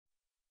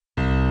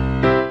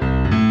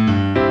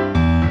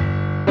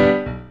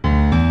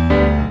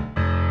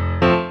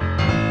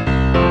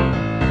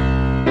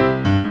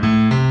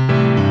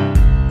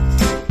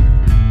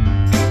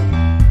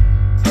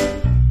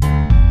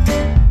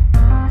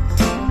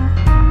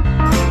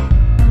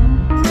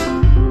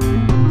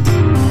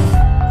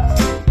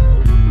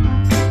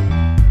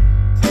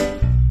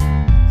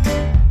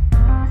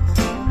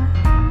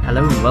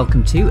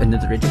Welcome to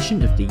another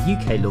edition of the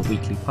UK Law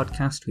Weekly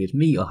podcast with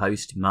me, your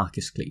host,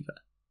 Marcus Cleaver.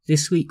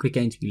 This week we're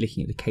going to be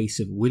looking at the case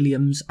of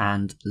Williams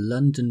and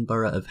London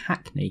Borough of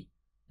Hackney,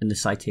 and the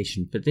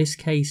citation for this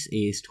case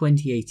is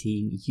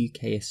 2018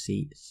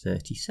 UKSC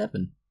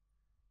 37.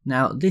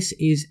 Now, this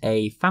is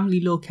a family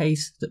law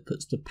case that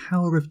puts the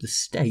power of the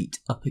state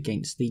up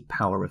against the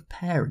power of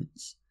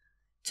parents.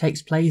 It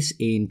takes place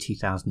in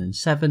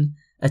 2007,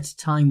 at a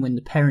time when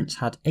the parents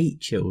had 8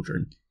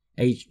 children,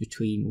 aged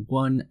between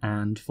 1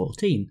 and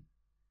 14.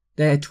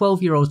 Their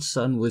 12-year-old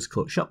son was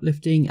caught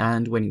shoplifting,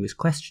 and when he was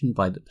questioned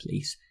by the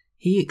police,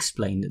 he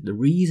explained that the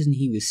reason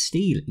he was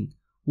stealing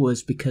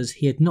was because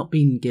he had not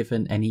been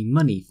given any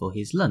money for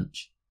his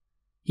lunch.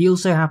 He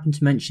also happened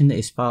to mention that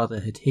his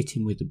father had hit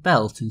him with a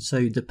belt, and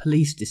so the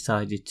police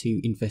decided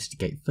to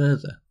investigate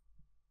further.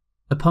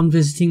 Upon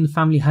visiting the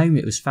family home,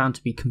 it was found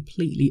to be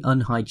completely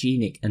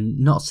unhygienic and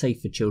not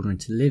safe for children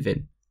to live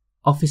in.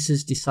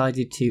 Officers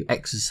decided to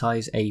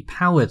exercise a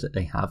power that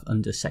they have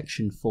under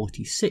Section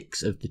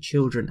 46 of the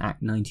Children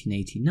Act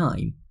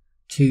 1989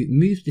 to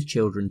move the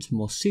children to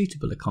more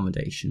suitable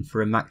accommodation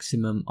for a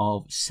maximum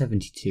of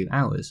 72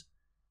 hours.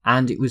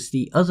 And it was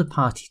the other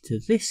party to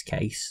this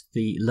case,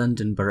 the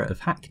London Borough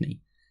of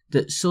Hackney,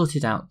 that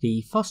sorted out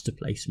the foster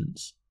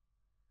placements.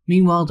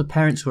 Meanwhile, the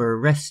parents were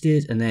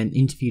arrested and then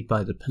interviewed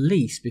by the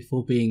police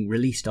before being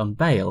released on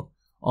bail,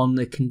 on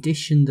the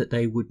condition that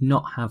they would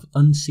not have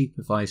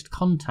unsupervised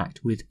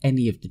contact with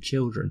any of the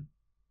children.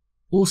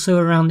 Also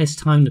around this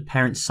time, the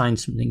parents signed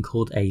something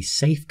called a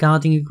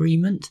safeguarding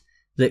agreement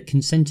that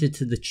consented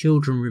to the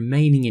children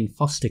remaining in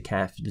foster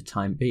care for the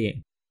time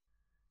being.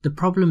 The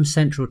problem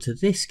central to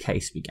this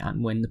case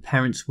began when the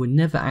parents were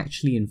never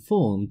actually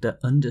informed that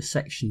under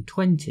Section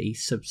 20,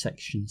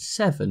 subsection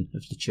 7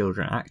 of the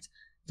Children Act,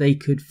 they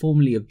could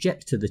formally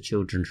object to the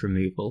children's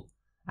removal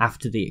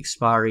after the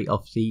expiry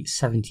of the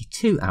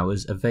 72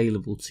 hours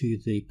available to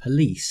the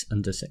police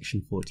under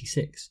Section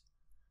 46.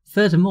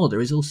 Furthermore, there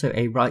is also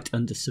a right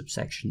under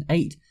subsection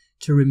 8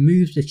 to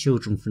remove the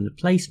children from the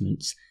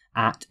placements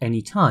at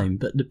any time,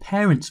 but the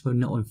parents were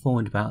not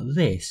informed about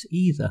this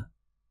either.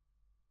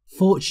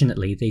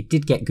 Fortunately, they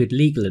did get good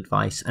legal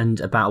advice, and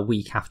about a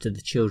week after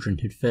the children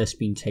had first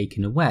been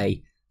taken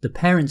away, the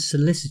parents'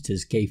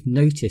 solicitors gave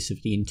notice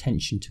of the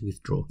intention to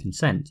withdraw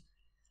consent.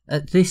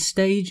 At this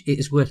stage, it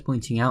is worth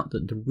pointing out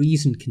that the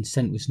reason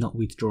consent was not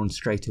withdrawn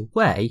straight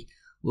away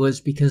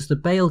was because the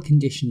bail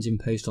conditions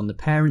imposed on the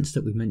parents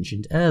that we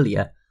mentioned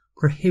earlier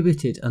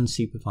prohibited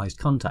unsupervised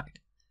contact.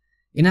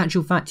 In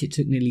actual fact, it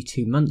took nearly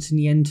 2 months in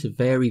the end to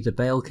vary the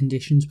bail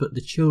conditions, but the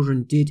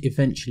children did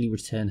eventually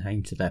return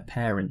home to their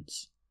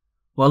parents.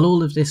 While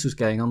all of this was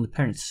going on, the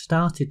parents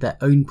started their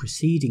own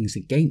proceedings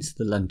against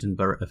the London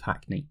Borough of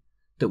Hackney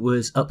that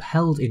was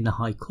upheld in the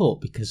High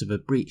Court because of a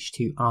breach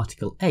to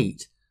Article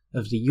 8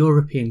 of the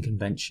European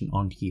Convention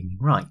on Human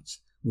Rights,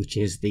 which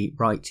is the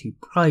right to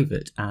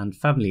private and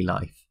family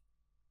life.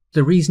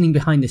 The reasoning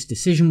behind this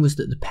decision was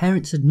that the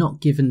parents had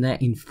not given their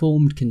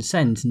informed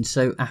consent, and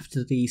so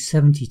after the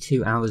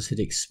 72 hours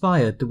had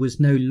expired, there was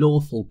no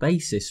lawful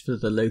basis for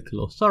the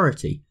local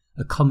authority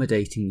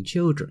accommodating the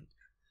children.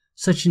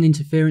 Such an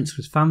interference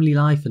with family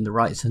life and the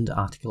rights under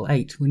Article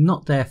 8 were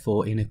not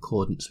therefore in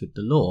accordance with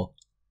the law.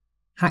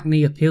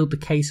 Hackney appealed the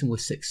case and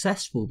was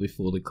successful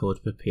before the Court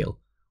of Appeal,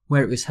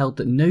 where it was held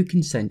that no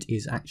consent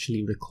is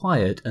actually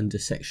required under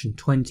Section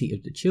 20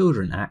 of the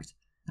Children Act,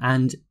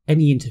 and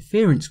any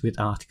interference with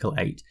Article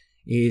 8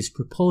 is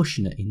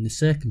proportionate in the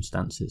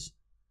circumstances.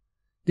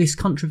 This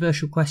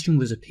controversial question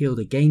was appealed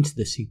again to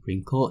the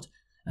Supreme Court,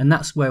 and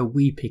that's where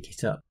we pick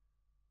it up.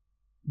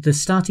 The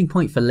starting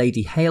point for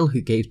Lady Hale,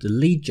 who gave the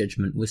lead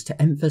judgment, was to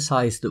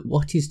emphasise that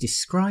what is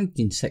described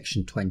in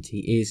Section 20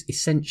 is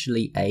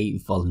essentially a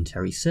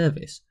voluntary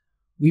service.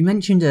 We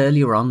mentioned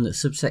earlier on that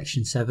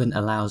subsection 7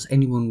 allows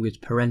anyone with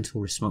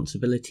parental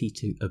responsibility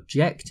to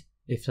object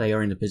if they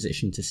are in a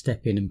position to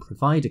step in and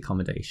provide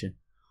accommodation,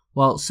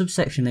 while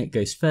subsection 8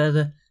 goes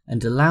further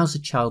and allows a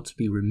child to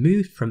be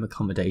removed from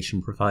accommodation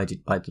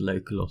provided by the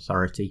local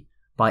authority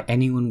by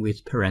anyone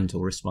with parental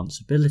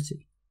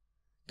responsibility.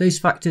 Those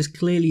factors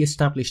clearly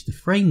establish the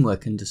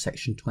framework under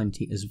Section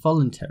 20 as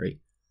voluntary,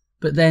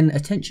 but then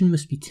attention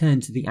must be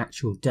turned to the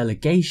actual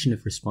delegation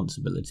of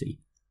responsibility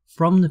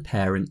from the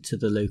parent to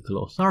the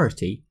local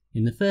authority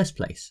in the first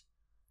place.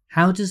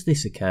 How does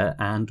this occur,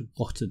 and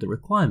what are the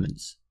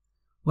requirements?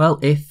 Well,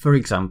 if, for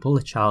example,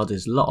 a child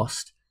is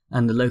lost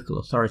and the local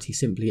authority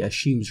simply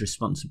assumes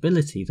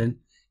responsibility, then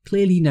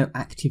clearly no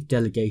active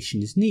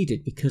delegation is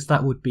needed because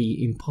that would be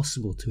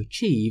impossible to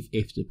achieve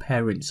if the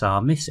parents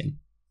are missing.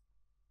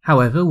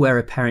 However, where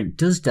a parent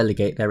does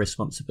delegate their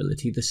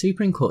responsibility, the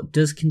Supreme Court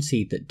does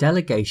concede that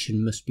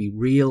delegation must be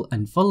real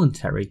and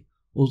voluntary,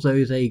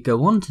 although they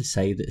go on to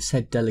say that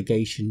said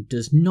delegation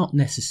does not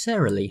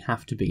necessarily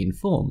have to be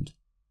informed.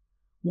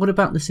 What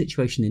about the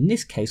situation in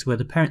this case where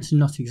the parents are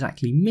not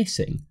exactly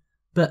missing,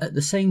 but at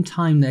the same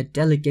time their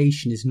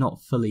delegation is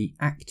not fully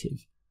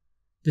active?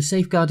 The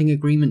safeguarding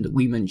agreement that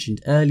we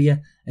mentioned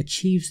earlier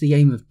achieves the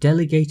aim of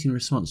delegating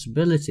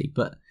responsibility,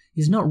 but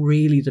is not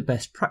really the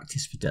best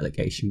practice for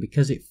delegation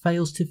because it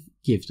fails to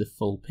give the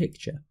full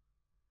picture.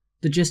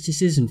 The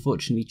justices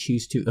unfortunately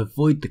choose to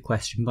avoid the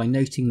question by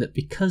noting that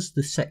because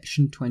the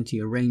Section 20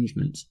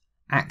 arrangements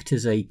act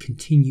as a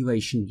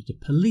continuation of the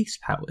police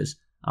powers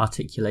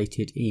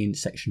articulated in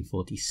Section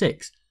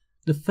 46,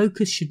 the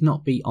focus should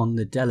not be on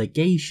the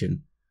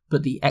delegation,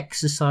 but the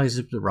exercise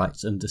of the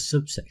rights under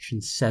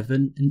subsections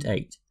 7 and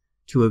 8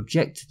 to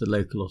object to the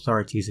local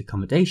authority's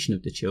accommodation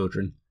of the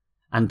children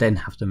and then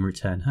have them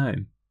return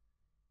home.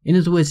 In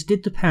other words,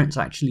 did the parents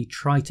actually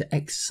try to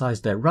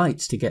exercise their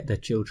rights to get their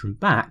children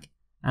back,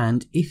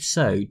 and if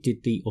so,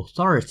 did the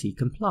authority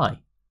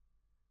comply?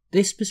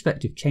 This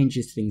perspective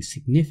changes things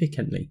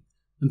significantly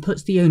and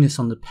puts the onus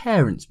on the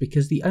parents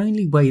because the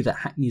only way that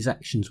Hackney's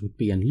actions would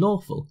be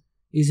unlawful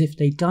is if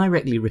they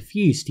directly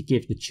refused to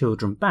give the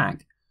children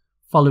back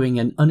following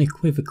an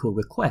unequivocal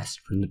request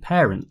from the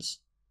parents.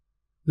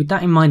 With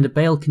that in mind, the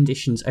bail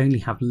conditions only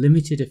have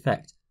limited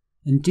effect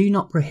and do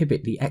not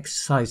prohibit the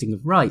exercising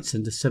of rights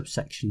under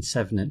subsections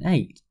 7 and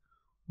 8,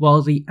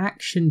 while the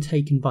action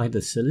taken by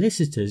the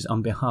solicitors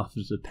on behalf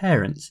of the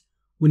parents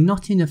were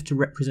not enough to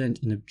represent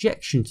an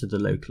objection to the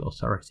local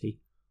authority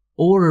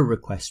or a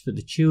request for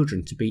the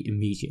children to be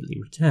immediately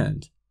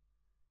returned.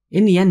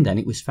 In the end then,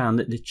 it was found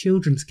that the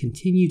children's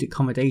continued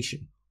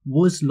accommodation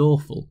was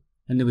lawful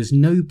and there was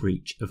no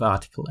breach of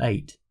Article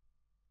 8.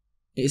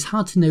 It is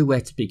hard to know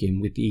where to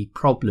begin with the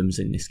problems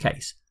in this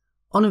case.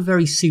 On a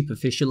very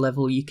superficial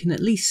level, you can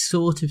at least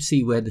sort of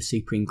see where the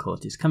Supreme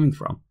Court is coming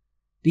from.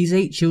 These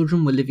 8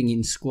 children were living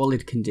in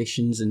squalid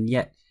conditions, and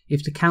yet,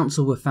 if the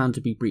council were found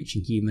to be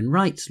breaching human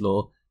rights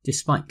law,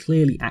 despite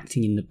clearly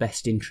acting in the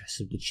best interests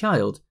of the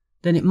child,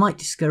 then it might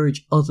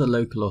discourage other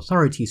local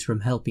authorities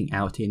from helping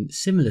out in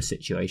similar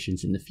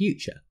situations in the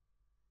future.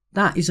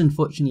 That is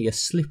unfortunately a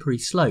slippery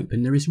slope,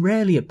 and there is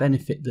rarely a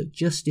benefit that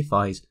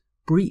justifies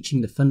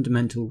breaching the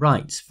fundamental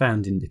rights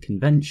found in the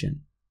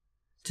Convention.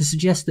 To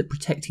suggest that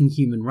protecting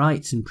human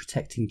rights and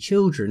protecting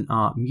children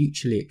are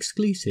mutually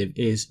exclusive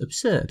is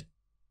absurd.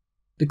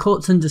 The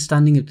court's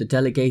understanding of the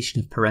delegation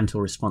of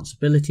parental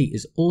responsibility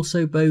is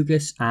also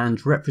bogus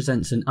and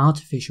represents an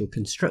artificial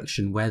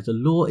construction where the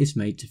law is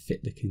made to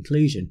fit the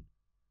conclusion.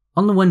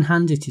 On the one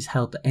hand, it is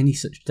held that any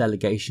such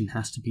delegation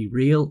has to be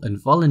real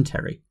and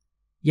voluntary,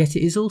 yet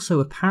it is also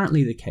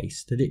apparently the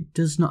case that it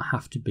does not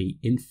have to be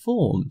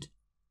informed.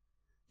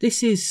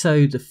 This is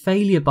so the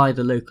failure by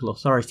the local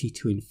authority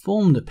to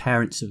inform the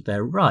parents of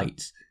their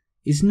rights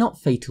is not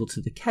fatal to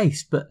the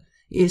case, but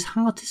it is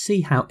hard to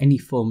see how any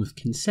form of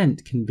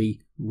consent can be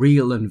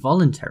real and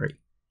voluntary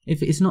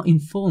if it is not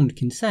informed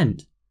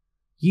consent.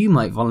 You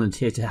might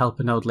volunteer to help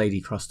an old lady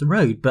cross the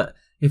road, but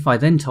if I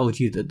then told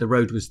you that the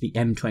road was the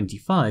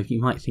M25, you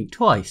might think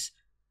twice.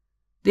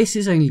 This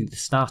is only the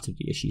start of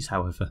the issues,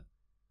 however.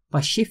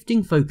 By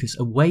shifting focus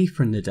away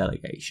from the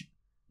delegation,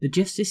 the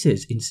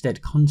justices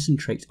instead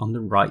concentrate on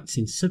the rights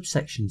in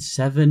subsections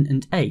 7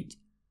 and 8,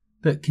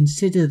 but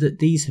consider that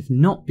these have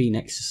not been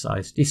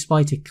exercised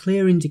despite a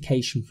clear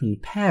indication from the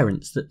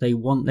parents that they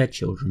want their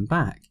children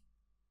back.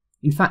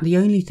 In fact, the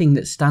only thing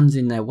that stands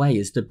in their way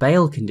is the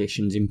bail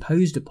conditions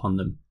imposed upon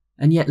them,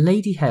 and yet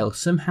Lady Hale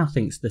somehow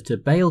thinks that a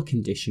bail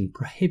condition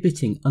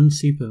prohibiting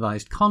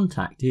unsupervised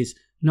contact is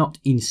not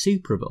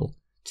insuperable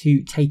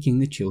to taking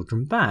the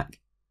children back.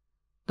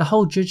 The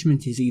whole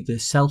judgment is either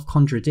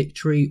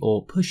self-contradictory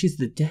or pushes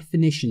the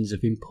definitions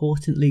of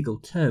important legal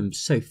terms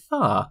so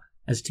far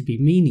as to be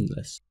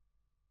meaningless.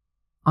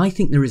 I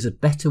think there is a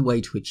better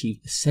way to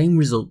achieve the same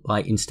result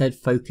by instead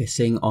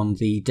focusing on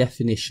the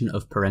definition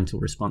of parental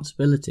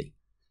responsibility.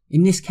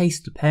 In this case,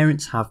 the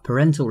parents have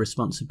parental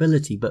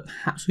responsibility, but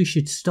perhaps we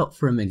should stop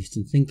for a minute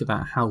and think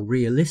about how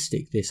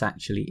realistic this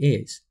actually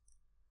is.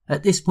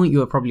 At this point,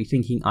 you are probably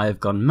thinking I have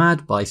gone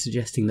mad by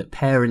suggesting that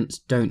parents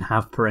don't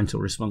have parental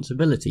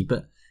responsibility,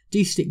 but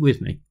do stick with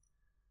me.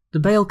 The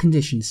bail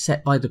conditions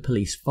set by the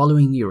police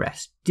following the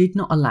arrest did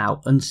not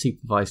allow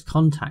unsupervised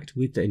contact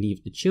with any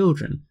of the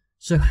children,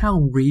 so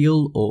how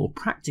real or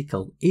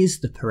practical is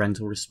the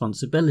parental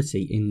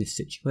responsibility in this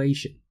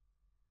situation?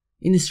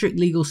 In the strict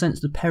legal sense,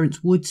 the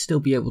parents would still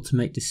be able to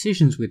make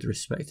decisions with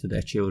respect to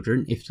their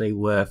children if they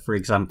were, for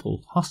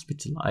example,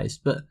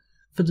 hospitalised, but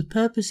for the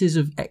purposes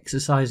of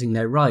exercising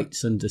their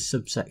rights under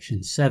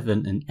subsections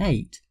 7 and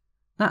 8,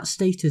 that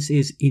status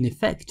is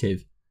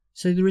ineffective,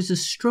 so there is a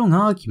strong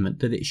argument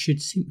that it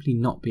should simply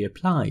not be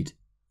applied.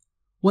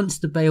 Once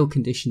the bail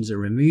conditions are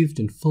removed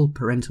and full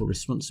parental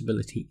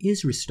responsibility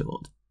is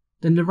restored,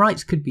 then the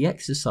rights could be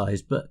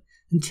exercised, but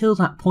until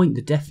that point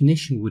the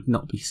definition would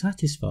not be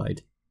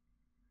satisfied.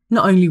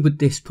 Not only would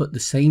this put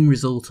the same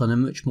result on a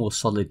much more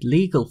solid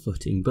legal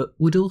footing, but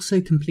would also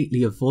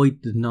completely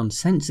avoid the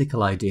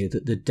nonsensical idea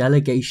that the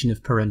delegation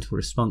of parental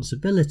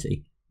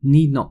responsibility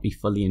need not be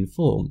fully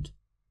informed.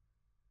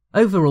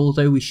 Overall,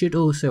 though, we should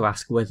also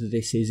ask whether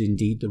this is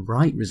indeed the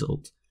right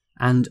result,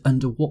 and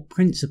under what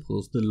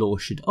principles the law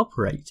should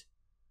operate.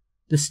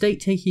 The state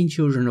taking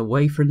children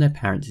away from their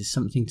parents is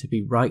something to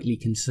be rightly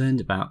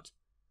concerned about.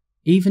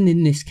 Even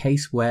in this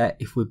case where,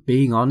 if we're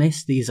being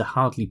honest, these are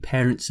hardly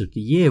parents of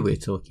the year we're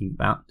talking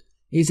about,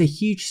 It is a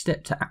huge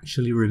step to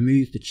actually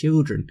remove the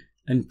children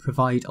and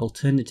provide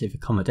alternative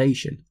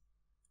accommodation.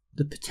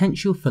 The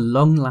potential for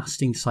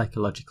long-lasting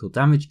psychological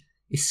damage,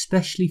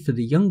 especially for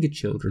the younger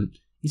children,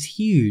 is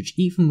huge,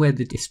 even where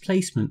the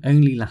displacement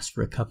only lasts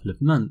for a couple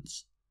of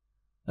months.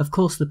 Of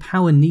course, the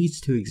power needs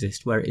to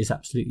exist where it is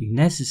absolutely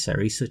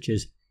necessary, such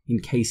as in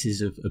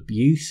cases of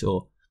abuse,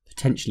 or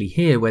potentially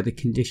here where the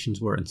conditions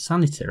were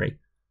unsanitary,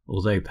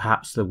 although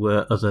perhaps there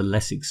were other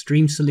less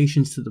extreme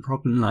solutions to the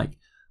problem, like,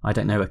 I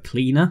don't know, a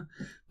cleaner.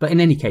 But in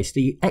any case,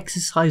 the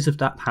exercise of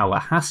that power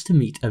has to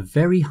meet a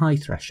very high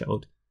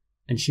threshold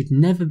and should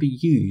never be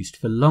used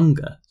for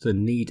longer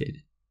than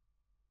needed.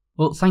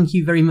 Well, thank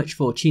you very much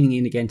for tuning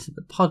in again to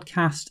the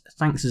podcast.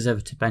 Thanks as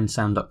ever to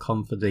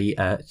bensound.com for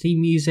the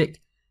theme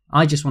music.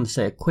 I just want to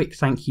say a quick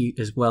thank you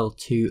as well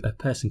to a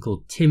person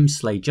called Tim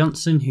Slay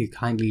Johnson, who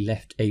kindly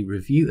left a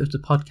review of the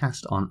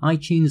podcast on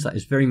iTunes. That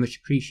is very much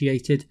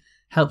appreciated.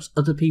 Helps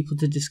other people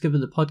to discover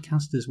the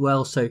podcast as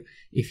well. So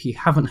if you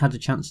haven't had a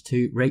chance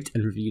to rate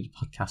and review the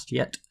podcast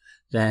yet,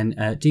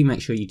 then do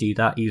make sure you do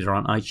that either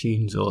on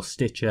iTunes or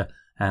Stitcher,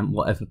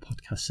 whatever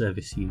podcast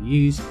service you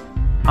use.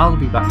 I'll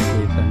be back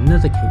with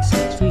another case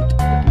next week,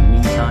 but in the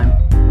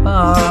meantime,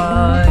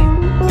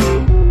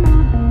 bye!